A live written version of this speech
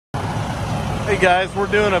Hey guys, we're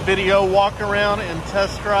doing a video walk around and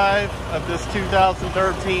test drive of this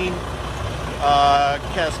 2013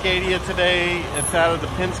 Cascadia today. It's out of the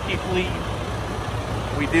Penske fleet.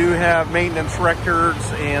 We do have maintenance records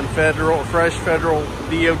and fresh federal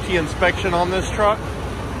DOT inspection on this truck.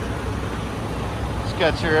 It's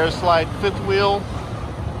got your air slide fifth wheel,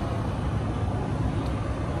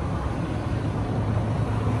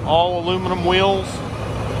 all aluminum wheels.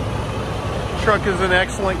 Truck is in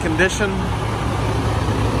excellent condition.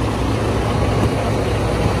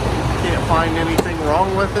 Can't find anything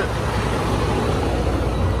wrong with it.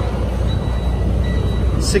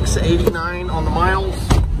 689 on the miles.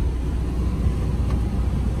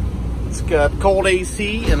 It's got cold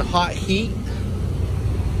AC and hot heat.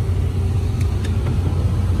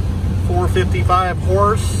 455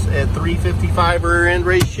 horse at 355 rear end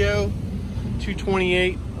ratio.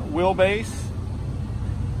 228 wheelbase.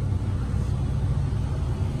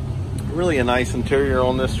 Really a nice interior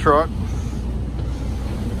on this truck.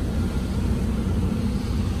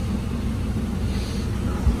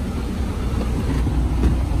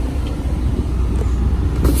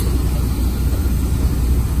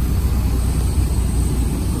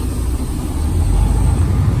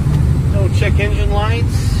 No check engine lights.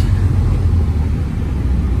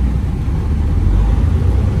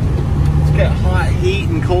 It's got hot heat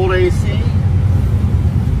and cold AC.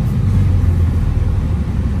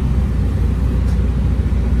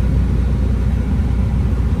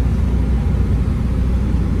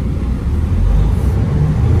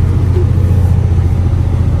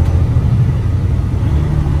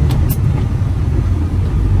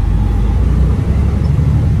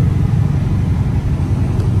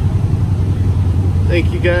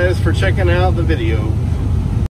 Thank you guys for checking out the video.